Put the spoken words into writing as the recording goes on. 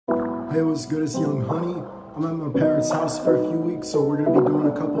Hey, what's good? It's Young Honey. I'm at my parents' house for a few weeks, so we're gonna be doing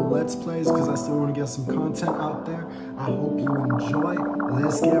a couple Let's Plays because I still want to get some content out there. I hope you enjoy.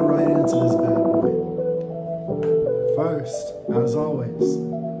 Let's get right into this bad boy. First, as always,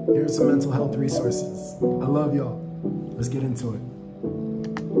 here's some mental health resources. I love y'all. Let's get into it.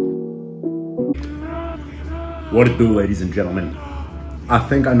 What it do, ladies and gentlemen? I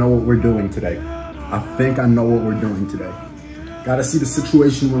think I know what we're doing today. Gotta see the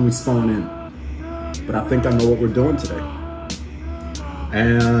situation when we spawn in. But I think I know what we're doing today.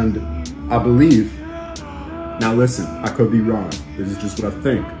 And I believe, now listen, I could be wrong. This is just what I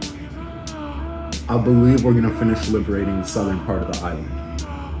think. I believe we're gonna finish liberating the southern part of the island.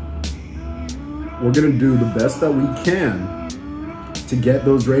 We're gonna do the best that we can to get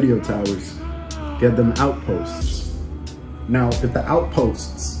those radio towers, get them outposts. Now, if the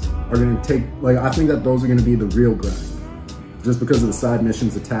outposts are gonna take, like, I think that those are gonna be the real grind, just because of the side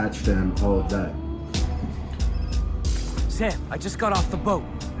missions attached and all of that. Sam, I just got off the boat.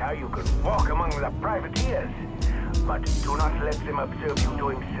 Now you can walk among the privateers, but do not let them observe you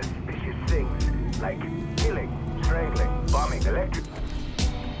doing suspicious things, like killing, strangling, bombing, electric.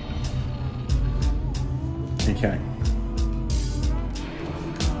 Okay.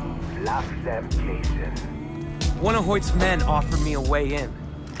 Lock them, Jason. One of Hoyt's men offered me a way in.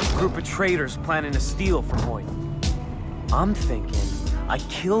 A group of traders planning to steal from Hoyt. I'm thinking, I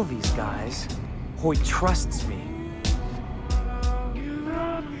kill these guys. Hoyt trusts me.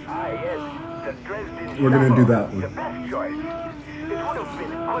 We're gonna do that one. The best choice. It would have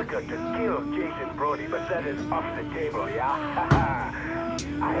been quicker to kill Jason Brody, but that is off the table, yeah?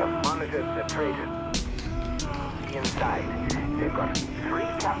 I have monitored the traders. Inside, they've got 3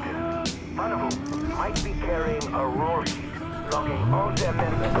 captains, one of whom might be carrying a roll sheet, logging all their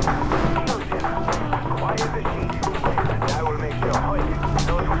members. Kill them, acquire the sheet, and I will make sure Hoyt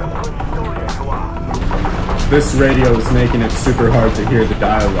knows what a good soldier you are. This radio is making it super hard to hear the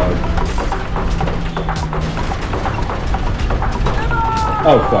dialogue.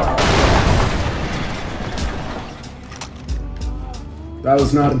 Oh, fuck. That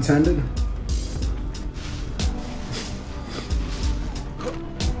was not intended.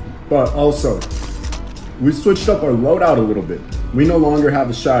 But also, we switched up our loadout a little bit. We no longer have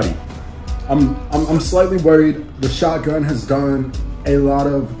a shotty. I'm slightly worried. The shotgun has done a lot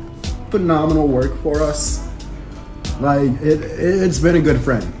of phenomenal work for us. Like, it's been a good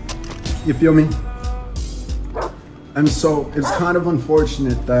friend. You feel me? And so it's kind of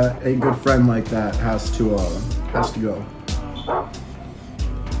unfortunate that a good friend like that has to go.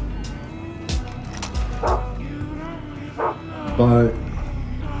 But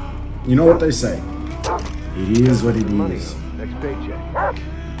you know what they say. It is what it is. Next paycheck.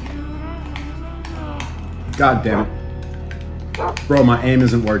 God damn it. Bro, my aim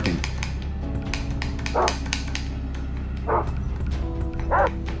isn't working.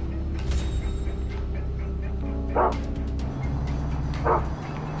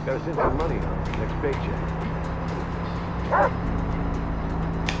 Gotta send some money on next paycheck.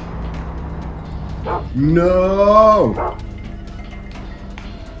 No!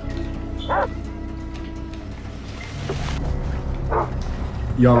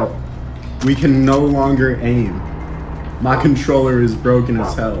 Yo, we can no longer aim. My controller is broken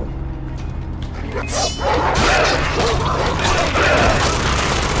as hell.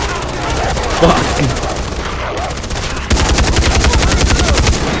 Fuck.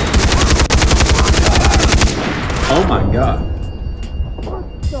 Oh my god.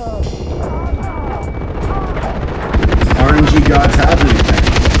 RNG gods have anything.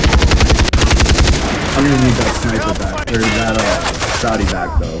 I'm gonna need that sniper back, or that shotty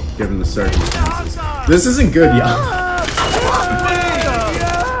back though, given the circumstances. This isn't good, y'all.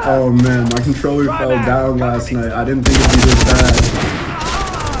 Oh man, my controller fell down last night. I didn't think it'd be this bad.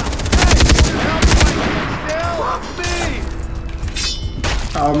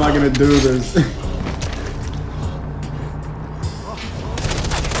 How am I gonna do this?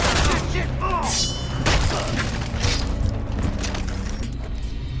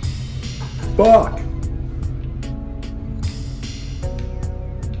 Fuck!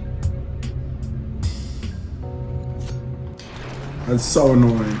 That's so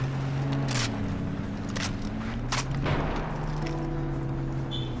annoying.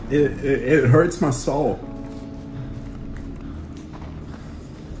 It hurts my soul.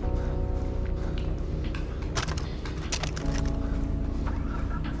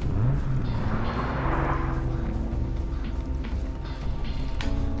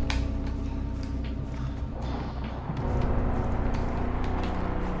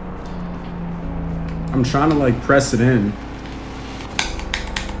 I'm trying to like press it in.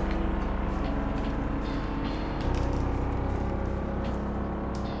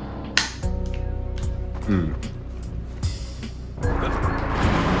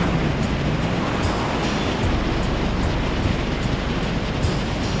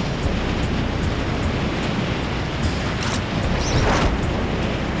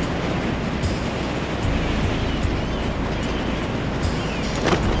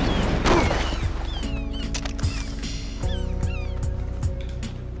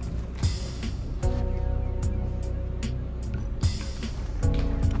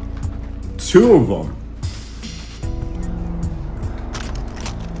 Two of them.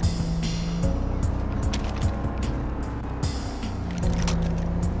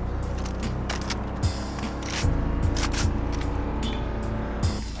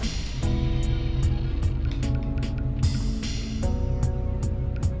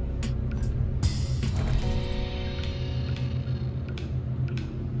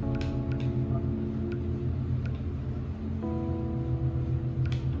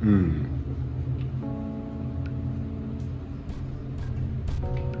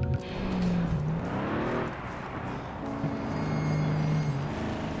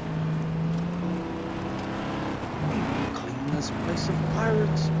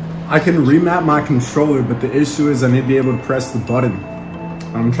 I can remap my controller, but the issue is I need to be able to press the button.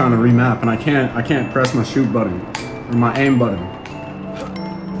 I'm trying to remap, and I can't press my shoot button or my aim button.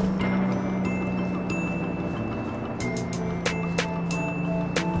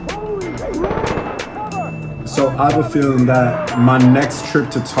 So I have a feeling that my next trip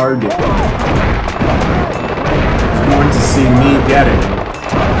to Target is going to see me get a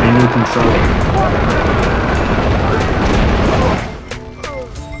new controller.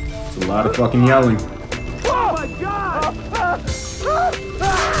 A lot of fucking yelling. Oh my God!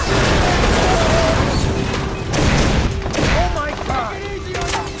 Oh my God!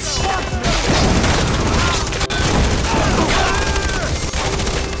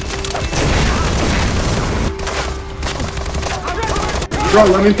 Bro,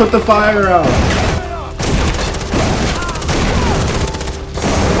 let me put the fire out.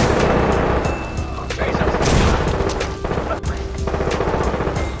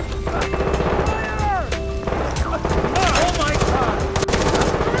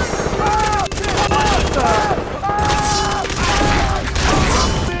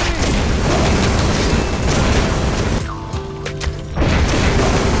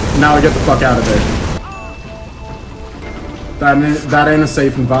 Now I get the fuck out of there. That ain't a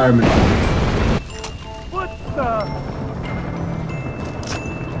safe environment. What the?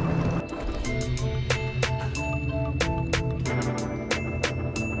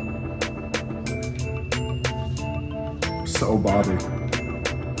 So bothered.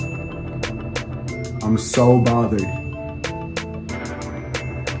 I'm so bothered.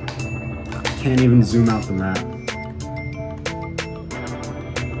 I can't even zoom out the map.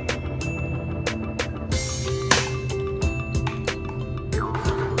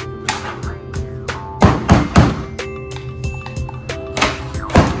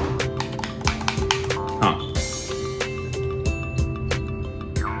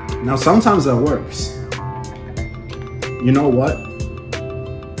 Now sometimes that works. You know what?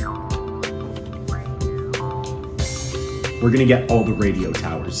 We're gonna get all the radio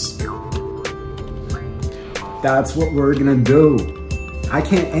towers. That's what we're gonna do. I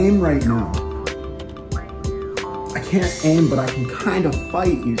can't aim right now. I can't aim, but I can kind of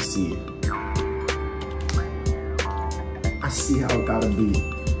fight, you see. I see how it gotta be.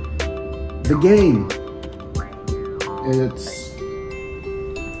 The game. It's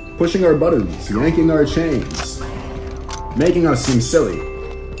pushing our buttons, yanking our chains, making us seem silly.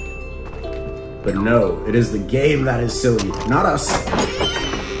 But no, it is the game that is silly, not us.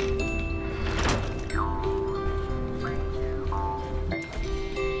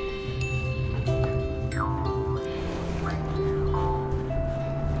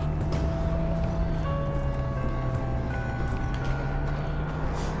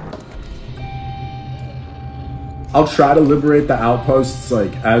 I'll try to liberate the outposts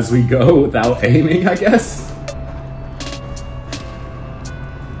like as we go without aiming, I guess.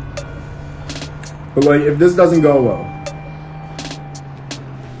 But like, if this doesn't go well,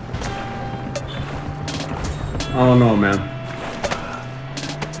 I don't know, man.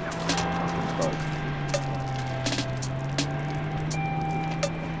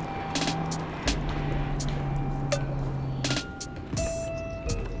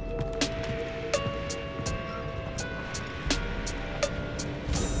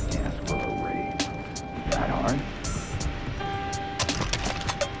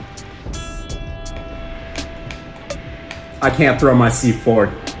 I can't throw my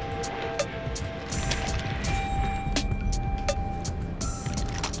C4.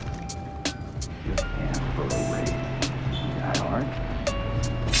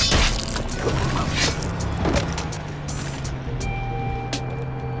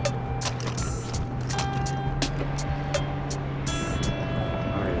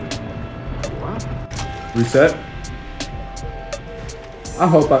 Reset. I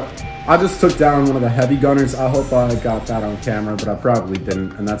hope I just took down one of the heavy gunners. I hope I got that on camera, but I probably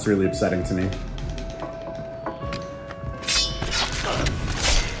didn't, and that's really upsetting to me.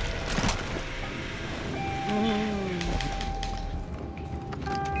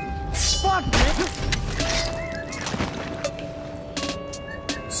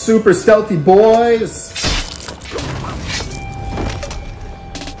 Super stealthy, boys!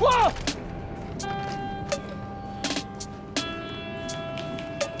 Whoa!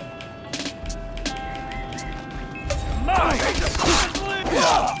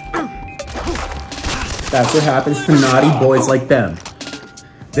 That's what happens to naughty boys like them.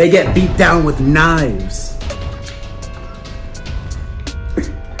 They get beat down with knives.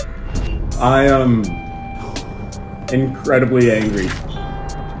 I am incredibly angry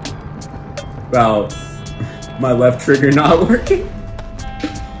about my left trigger not working.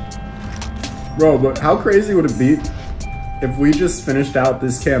 Bro, but how crazy would it be if we just finished out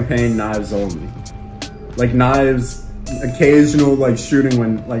this campaign knives only? Like knives, occasional like shooting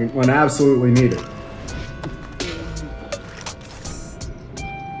when absolutely needed.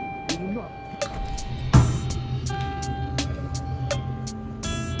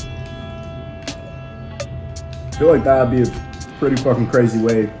 I feel like that'd be a pretty fucking crazy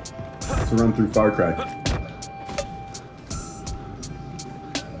way to run through Far Cry.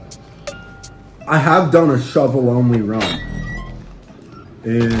 I have done a shovel-only run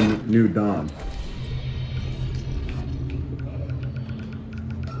in New Dawn.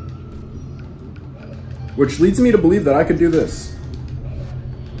 Which leads me to believe that I could do this.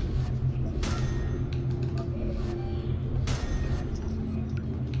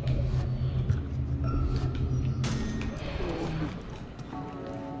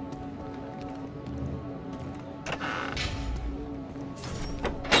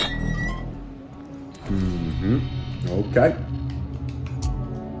 Okay.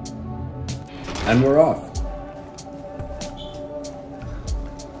 And we're off.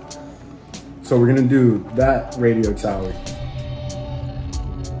 So we're gonna do that radio tower.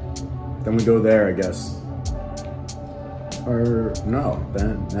 Then we go there, I guess. Or no,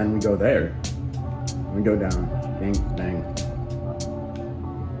 then we go there. We go down. Bang, bang.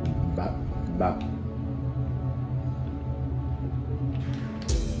 Bop, bop.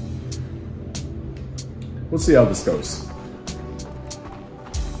 We'll see how this goes.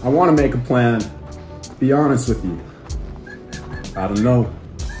 I want to make a plan. To be honest with you, I don't know.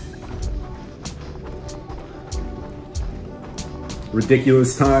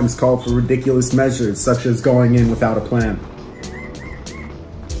 Ridiculous times call for ridiculous measures, such as going in without a plan.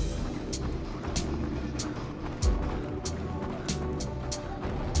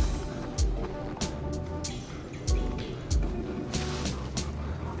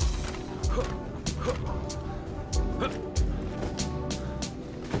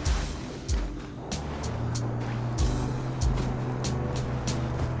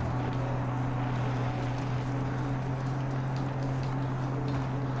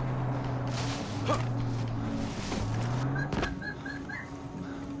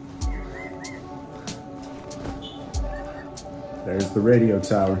 There's the radio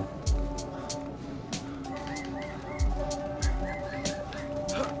tower.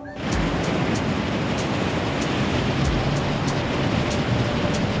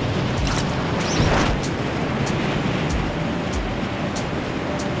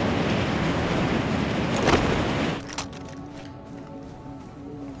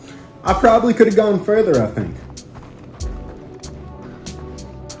 I probably could have gone further, I think.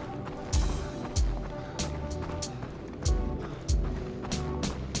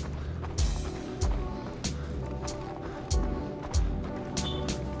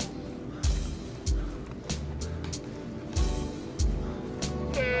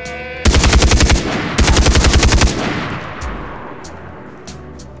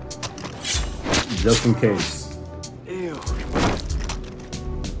 Just in case. Ew.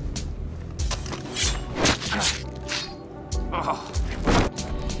 Oh.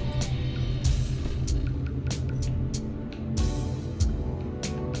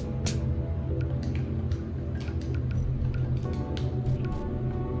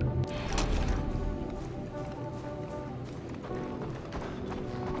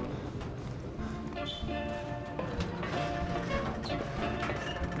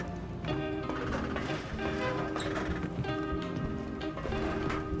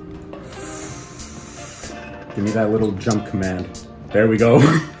 Give me that little jump command. There we go.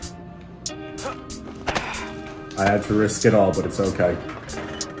 I had to risk it all, but it's okay.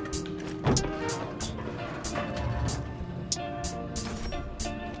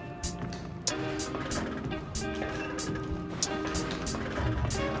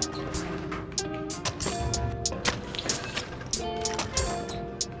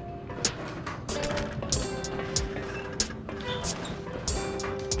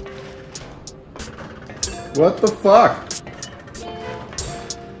 What the fuck?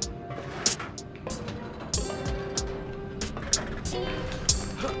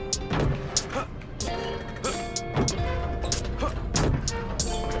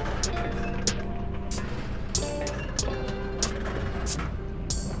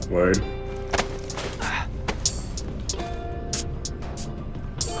 Word.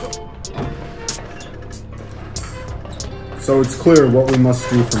 So it's clear what we must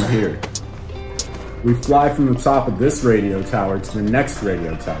do from here. We fly from the top of this radio tower to the next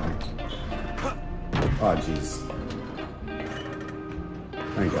radio tower. Oh, jeez.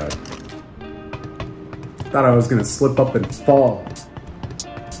 Thank God. Thought I was gonna slip up and fall.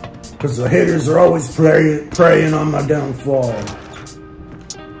 Because the haters are always preying on my downfall.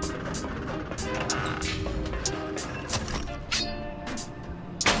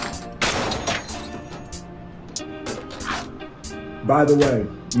 By the way,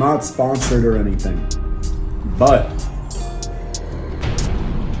 not sponsored or anything, but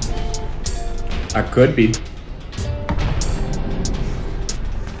I could be.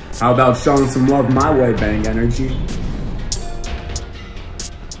 How about showing some love my way, Bang Energy?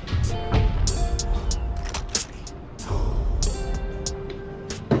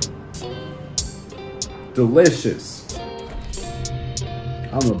 Delicious.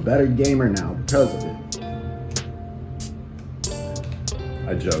 I'm a better gamer now because of it.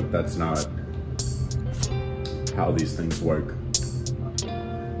 I joke, that's not how these things work.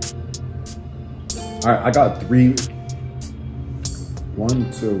 Alright, I got 3.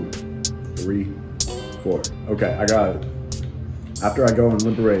 1, 2, 3, 4. Okay, I got, after I go and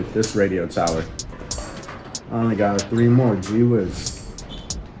liberate this radio tower, I only got 3 more. Gee whiz.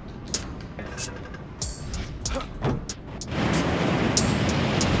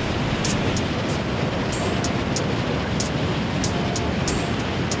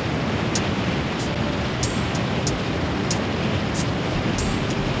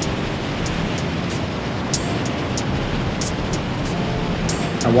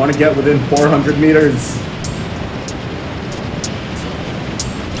 I want to get within 400 meters.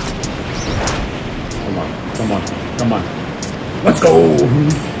 Come on, come on, come on. Let's go!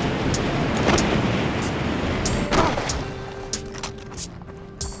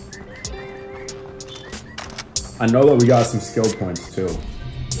 I know that we got some skill points too.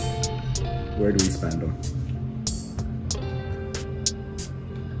 Where do we spend them?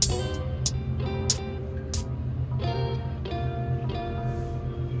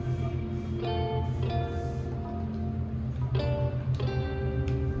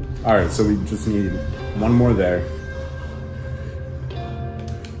 Alright, so we just need 1 more there.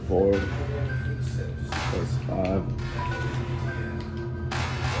 4, 6, 5.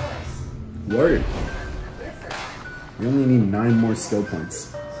 Word. We only need 9 more skill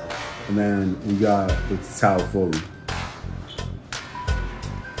points. And then we got the tower fully.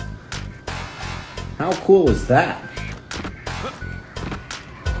 How cool is that?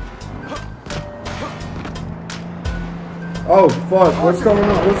 Oh fuck, what's going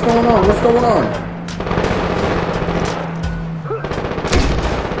on? What's going on? What's going on?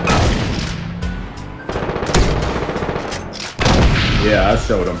 Yeah, I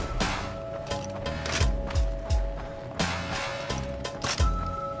showed him.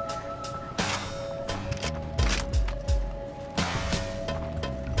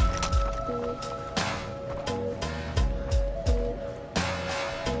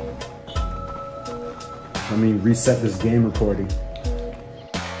 Let me reset this game recording.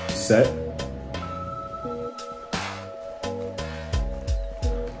 Set.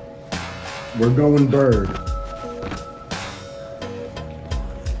 We're going bird.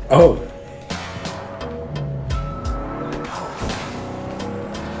 Oh.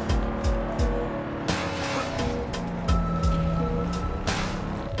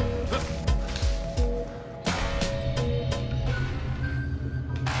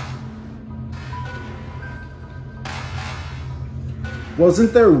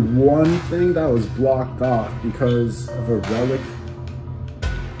 Wasn't there one thing that was blocked off because of a relic?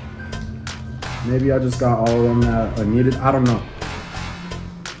 Maybe I just got all of them that I needed. I don't know.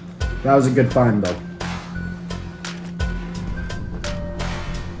 That was a good find though.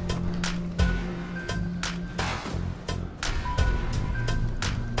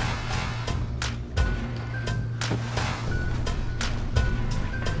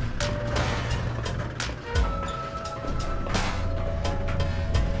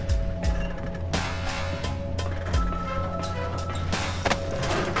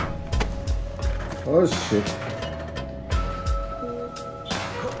 Oh shit.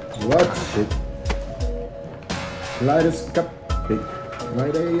 What shit? Kaleidoscopic.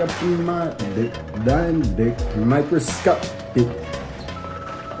 Right up in my dick, dying dick, microscopic.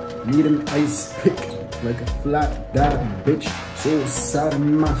 Need an ice pick, like a flat that bitch. So side of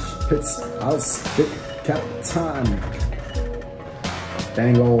my pits, I'll spit cap time.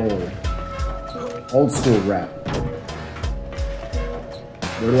 Dang old school rap.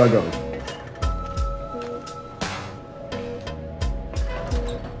 Where do I go?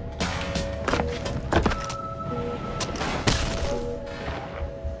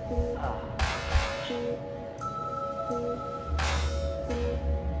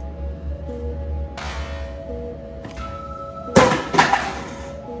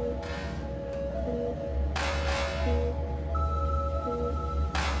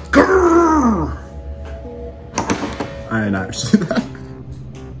 I ain't actually that.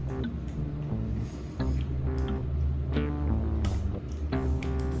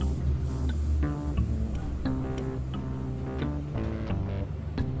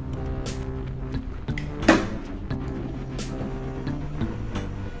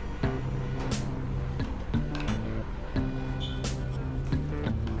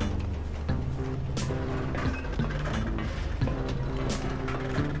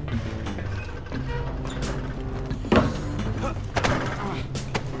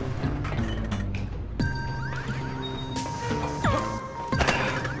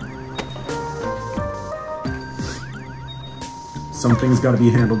 Some things gotta be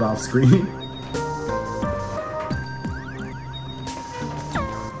handled off screen.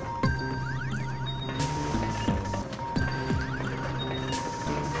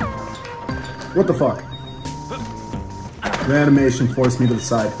 What the fuck? The animation forced me to the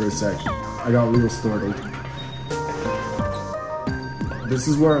side for a sec. I got real startled. This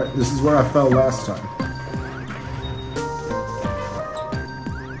is where I fell last time.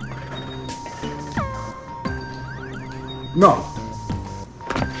 No.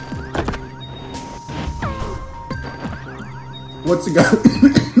 What's a guy?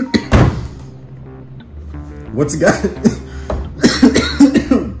 What's a guy?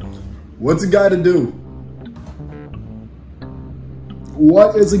 What's a guy to do?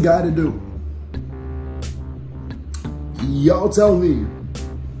 What is a guy to do? Y'all tell me.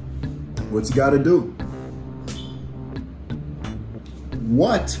 What's a guy to do?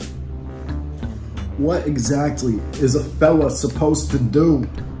 What? What exactly is a fella supposed to do?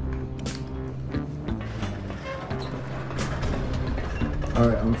 All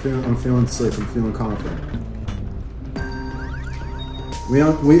right, I'm feeling sick. I'm feeling confident.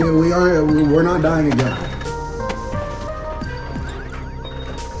 We're not dying again.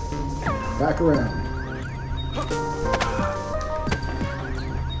 Back around.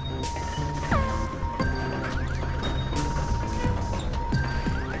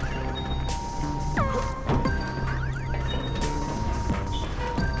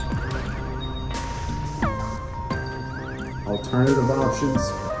 Alternative options,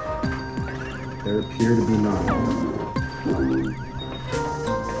 there appear to be none.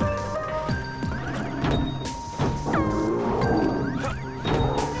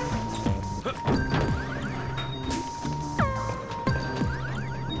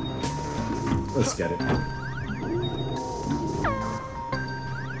 Let's get it.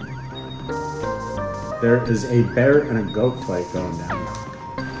 There is a bear and a goat fight going down.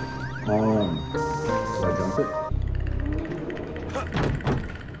 Should I jump it?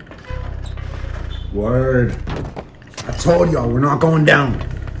 Word. I told y'all, we're not going down.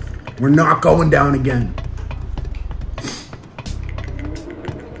 We're not going down again.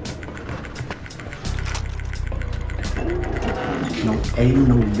 No aim,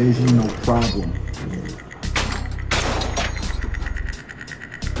 no vision, no problem.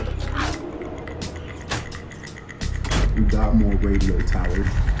 We got more radio towers.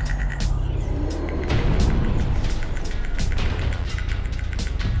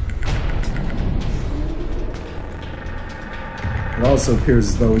 It also appears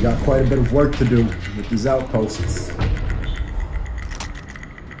as though we got quite a bit of work to do with these outposts.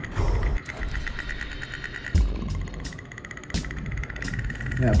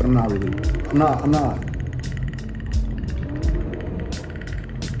 Yeah, but I'm not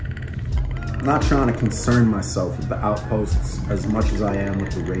trying to concern myself with the outposts as much as I am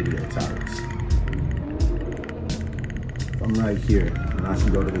with the radio towers. If I'm right here, then I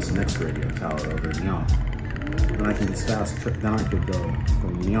can go to this next radio tower over in Neon. Then I can just then I could go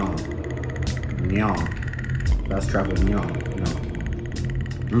from Neon, fast travel Neon,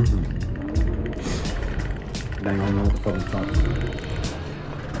 Dang, I don't know what the fuck I'm talking about.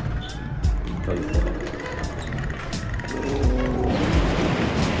 I'll tell you for it.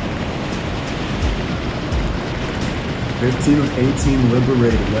 15 of 18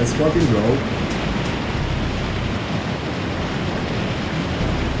 liberated. Let's fucking go.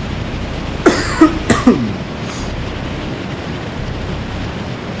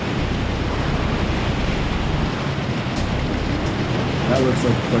 That looks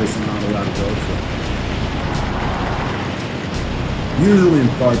like a place I'm not allowed to go to. Usually in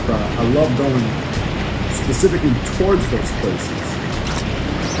Far Cry, I love going specifically towards those places.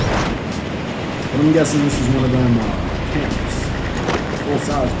 But I'm guessing this is one of them camps. Full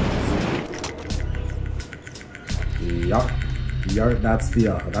size ones. Yup. That's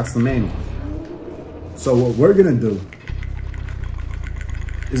the main one. So what we're gonna do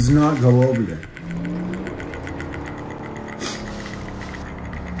is not go over there.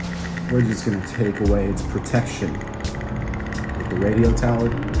 We're just gonna take away its protection with the radio tower.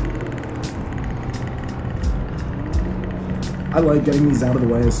 I like getting these out of the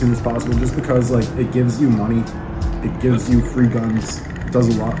way as soon as possible just because like it gives you money, it gives you free guns, it does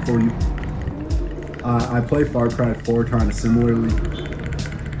a lot for you. I play Far Cry 4 kind of similarly.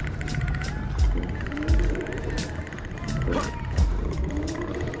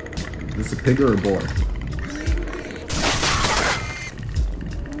 Is this a pig or a boar?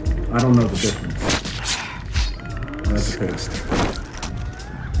 I don't know the difference. Oh, that's a pig.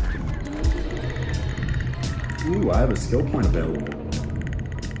 Ooh, I have a skill point available.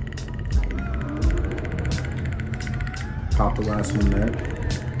 Pop the last one there.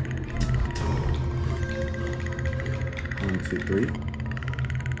 1, 2, 3.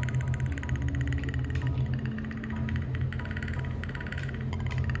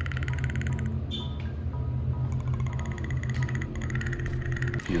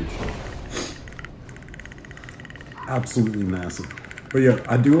 Huge. Absolutely massive. But yeah,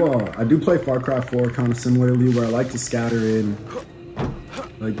 I do play Far Cry 4 kind of similarly, where I like to scatter in,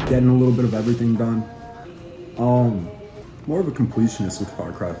 like getting a little bit of everything done. More of a completionist with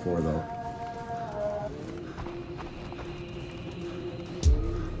Far Cry 4 though.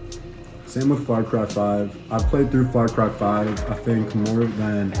 Same with Far Cry 5. I've played through Far Cry 5, I think, more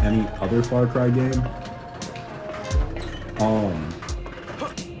than any other Far Cry game.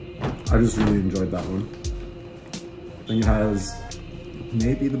 I just really enjoyed that one. I think it has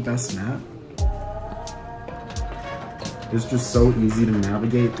maybe the best map. It's just so easy to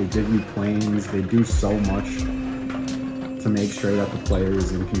navigate. They give you planes. They do so much to make sure that the player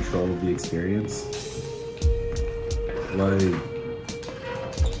is in control of the experience. Like,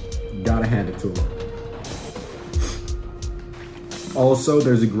 gotta hand it to them. Also,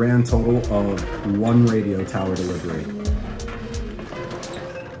 there's a grand total of 1 radio tower to liberate.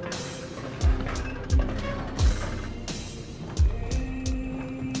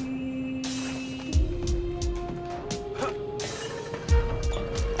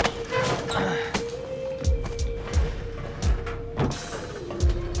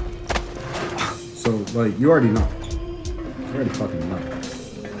 So, like, you already know. You already fucking know.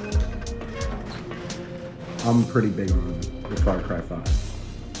 I'm pretty big on the Far Cry 5.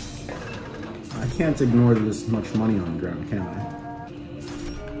 I can't ignore this much money on the ground, can I?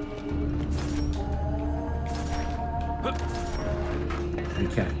 I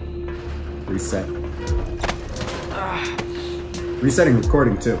can't. Reset. Resetting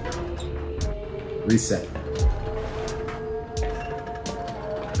recording too. Reset.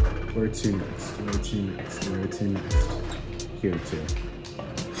 Where to next? Where to next? Where to next? Here too.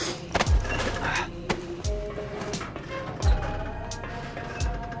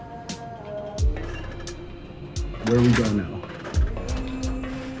 Where we go now?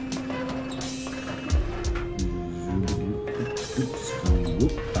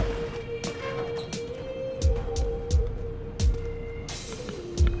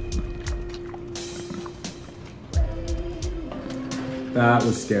 That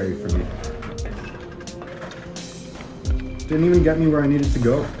was scary for me. Didn't even get me where I needed to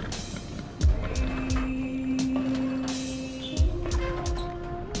go.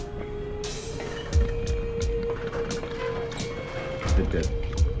 It did.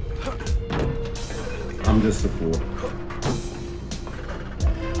 I'm just a fool.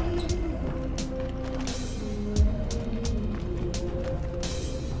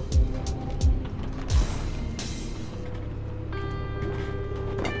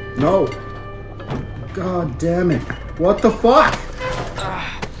 No! God damn it. What the fuck?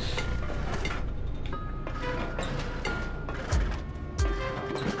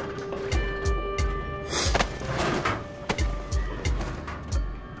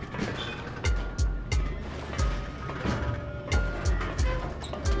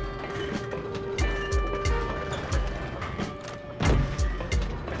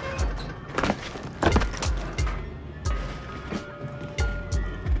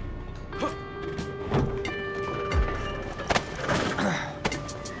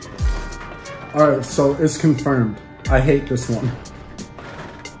 Alright, so it's confirmed. I hate this one.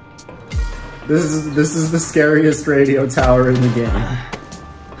 This is the scariest radio tower in the game.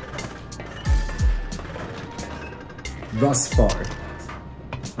 Thus far.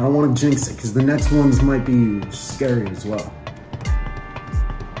 I don't want to jinx it, because the next ones might be scary as well.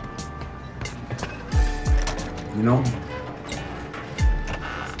 You know?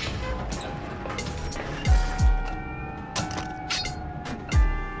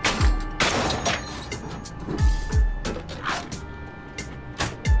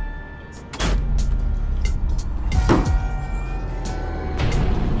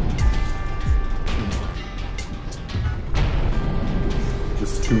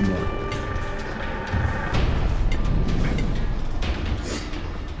 Just 2 more.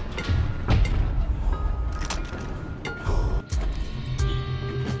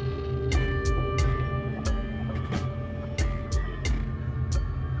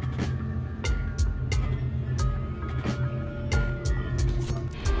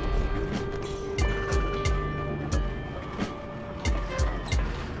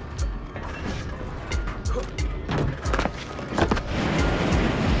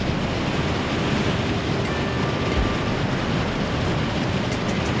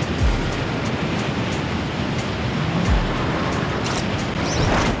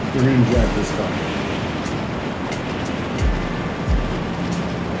 Green jet this time.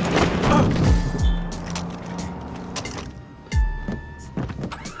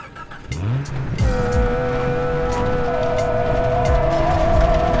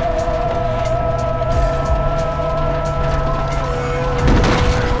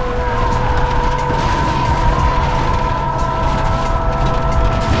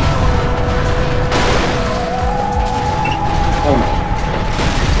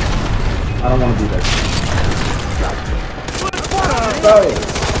 I don't want to be there. Fellas!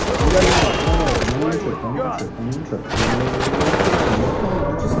 Don't trip.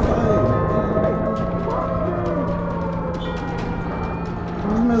 Just fight.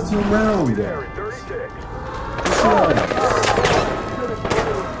 I'm messing around there. Just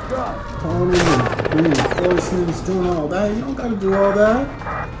calling in reinforcements, doing all that. You don't gotta do all that.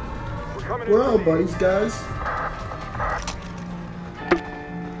 We're all buddies, guys.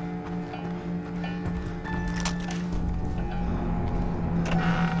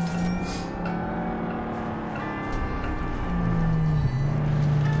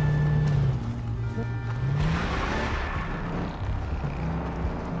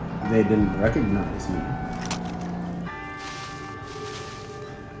 They didn't recognize me.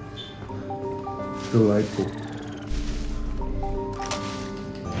 Delightful. Could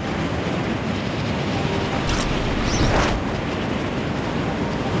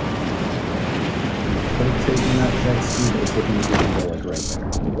have taken that jet ski, but putting the game like right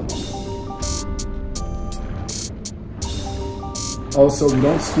there. Also, we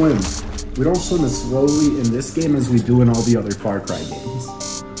don't swim. We don't swim as slowly in this game as we do in all the other Far Cry games.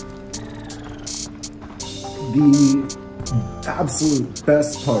 The absolute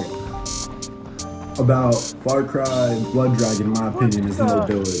best part about Far Cry Blood Dragon, in my opinion, is the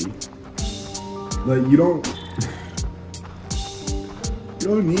mobility. Like, you don't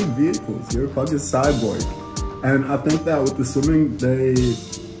need vehicles. You're a fucking cyborg. And I think that with the swimming,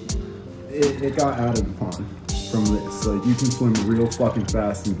 it got added upon from this. Like, you can swim real fucking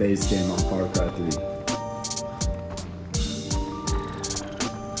fast in base game on Far Cry 3.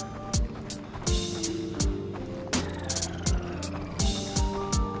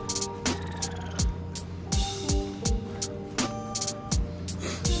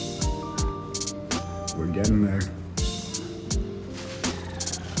 We're getting there.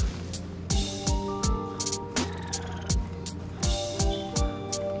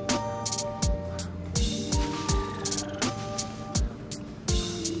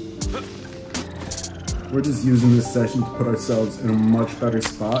 We're just using this session to put ourselves in a much better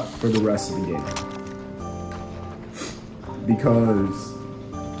spot for the rest of the game. Because,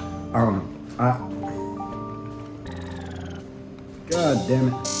 I don't know, God damn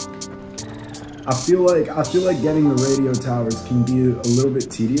it. I feel like getting the radio towers can be a little bit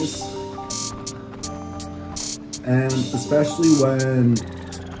tedious. And especially when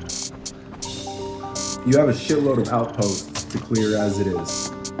you have a shitload of outposts to clear as it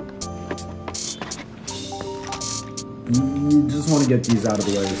is. You just want to get these out of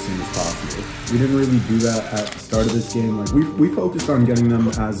the way as soon as possible. We didn't really do that at the start of this game. Like, we focused on getting them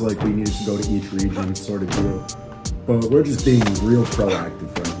as like we needed to go to each region sort of deal. But we're just being real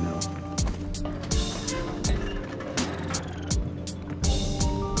proactive right now.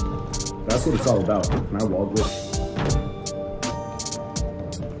 That's what it's all about. Can I wall glitch?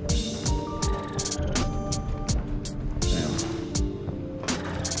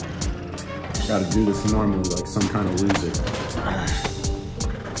 Gotta do this normally like some kind of loser.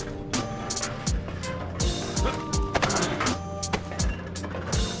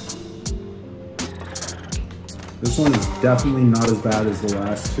 This one is definitely not as bad as the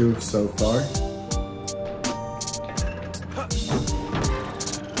last two so far.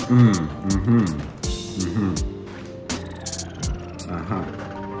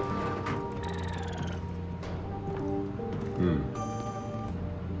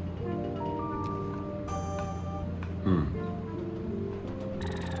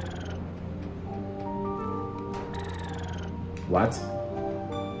 What?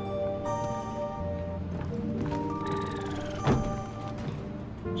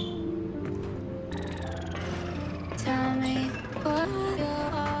 Tell me what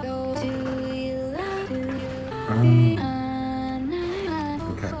do you love?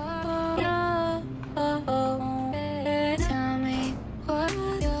 Okay. Tell me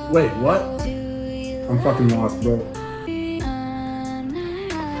what Wait, what? I'm fucking lost, bro.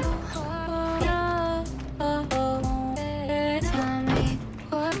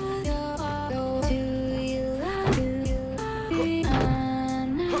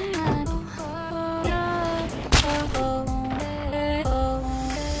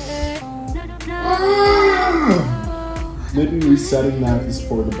 Maybe resetting that is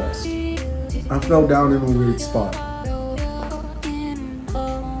for the best. I fell down in a weird spot.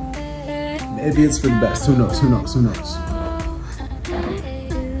 Maybe it's for the best. Who knows? Who knows? Who knows?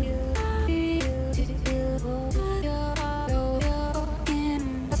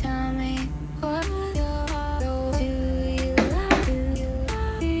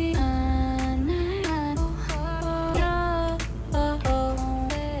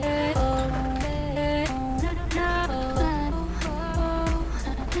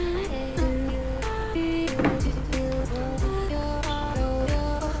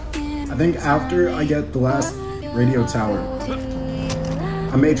 I think after I get the last radio tower,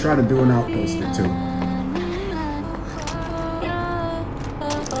 I may try to do an outpost or two.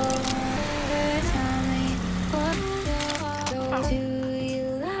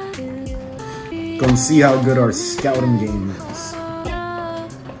 Go and see how good our scouting game is.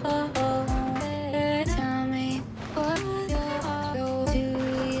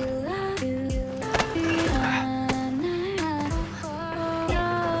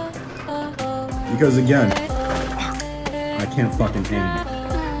 Because again, I can't fucking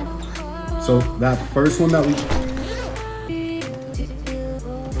aim. So that first one that we...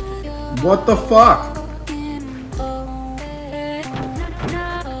 What the fuck?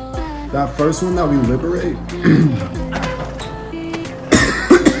 That first one that we liberate...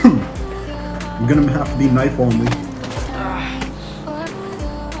 I'm gonna have to be knife only.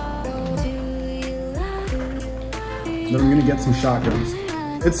 Then I'm gonna get some shotguns.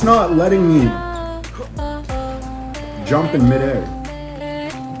 It's not letting me jump in midair.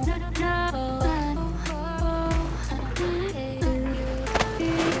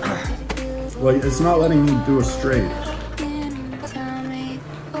 Like, it's not letting me do a straight.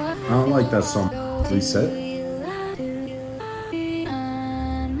 I don't like that song. Reset.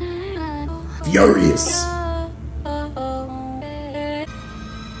 Furious.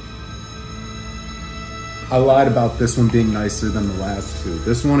 I lied about this one being nicer than the last two.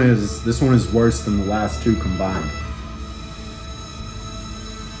 This one is worse than the last two combined.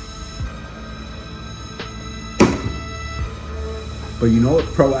 But you know what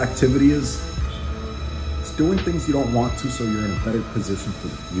proactivity is? It's doing things you don't want to so you're in a better position for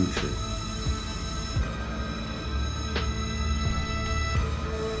the future.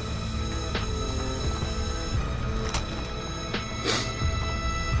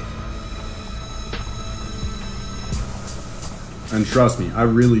 And trust me, I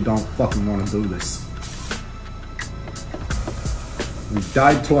really don't fucking want to do this. We've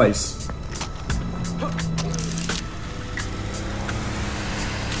died twice.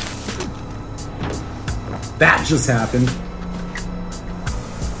 That just happened.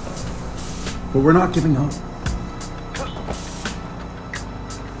 But we're not giving up.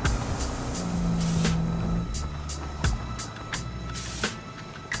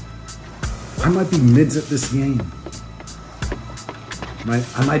 I might be mids at this game.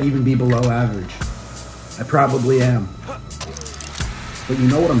 I might even be below average. I probably am. But you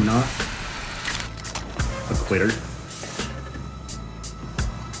know what I'm not? A quitter.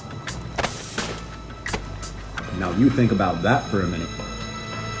 Now you think about that for a minute.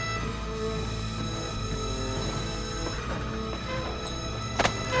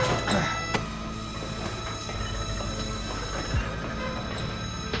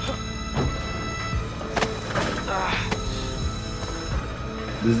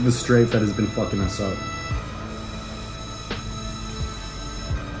 This is the strafe that has been fucking us up.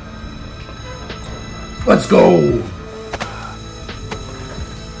 Let's go!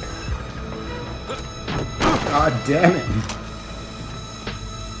 God damn it.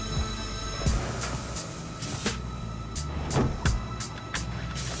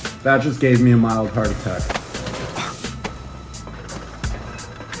 That just gave me a mild heart attack.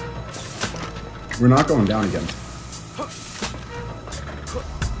 We're not going down again.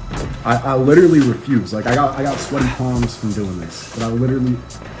 I literally refuse. Like I got sweaty palms from doing this. But I literally...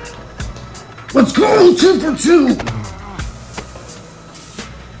 Let's go! 2 for 2!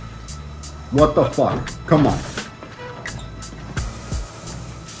 What the fuck? Come on.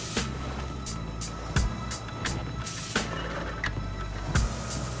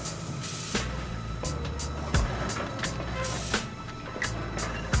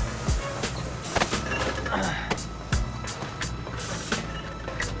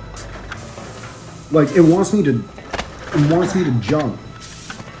 Like it wants me to jump,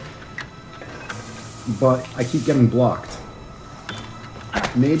 but I keep getting blocked.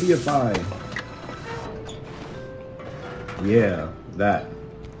 Maybe if I, yeah, that.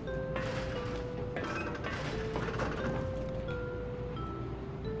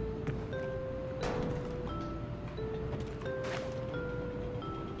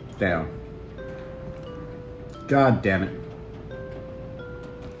 Damn. God damn it.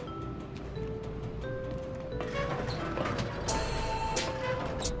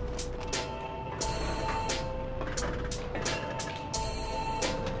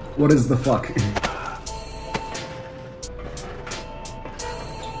 What is the fuck?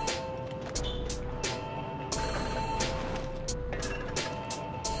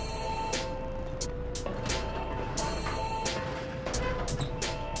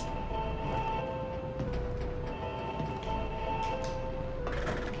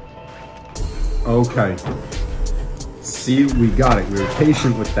 Okay. See, we got it. We were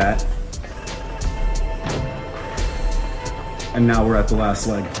patient with that. And now we're at the last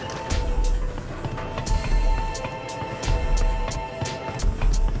leg.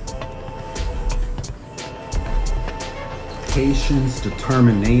 Patience,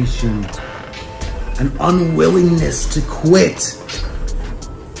 determination, an unwillingness to quit.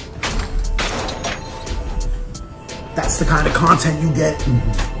 That's the kind of content you get.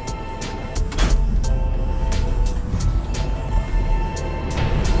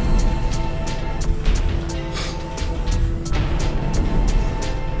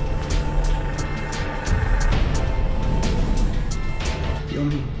 Feel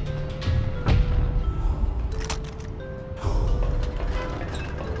me?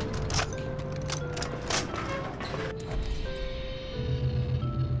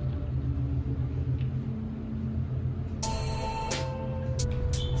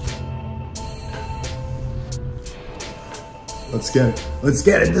 Let's get it. Let's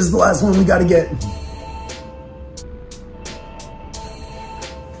get it. This is the last one we gotta get.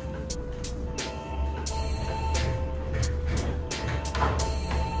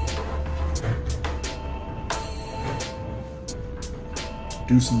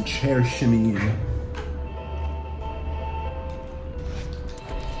 Do some chair shimmying.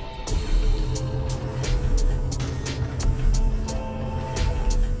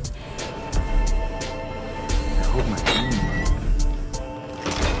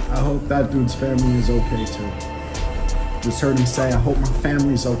 I hope that dude's family is okay too. Just heard him say, I hope my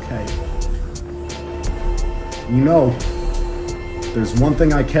family's okay. You know, there's one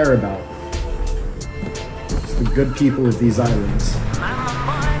thing I care about. It's the good people of these islands.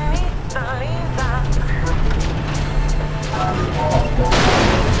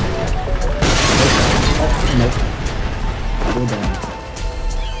 Nope. Hold on.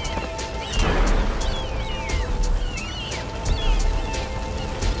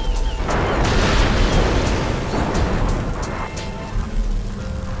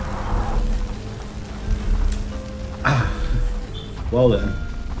 Well then.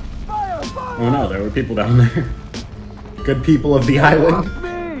 Oh no, there were people down there. Good people of the island.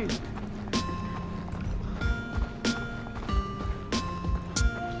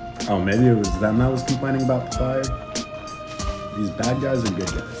 Oh, maybe it was them that was complaining about the fire. These bad guys are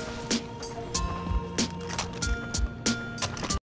good guys.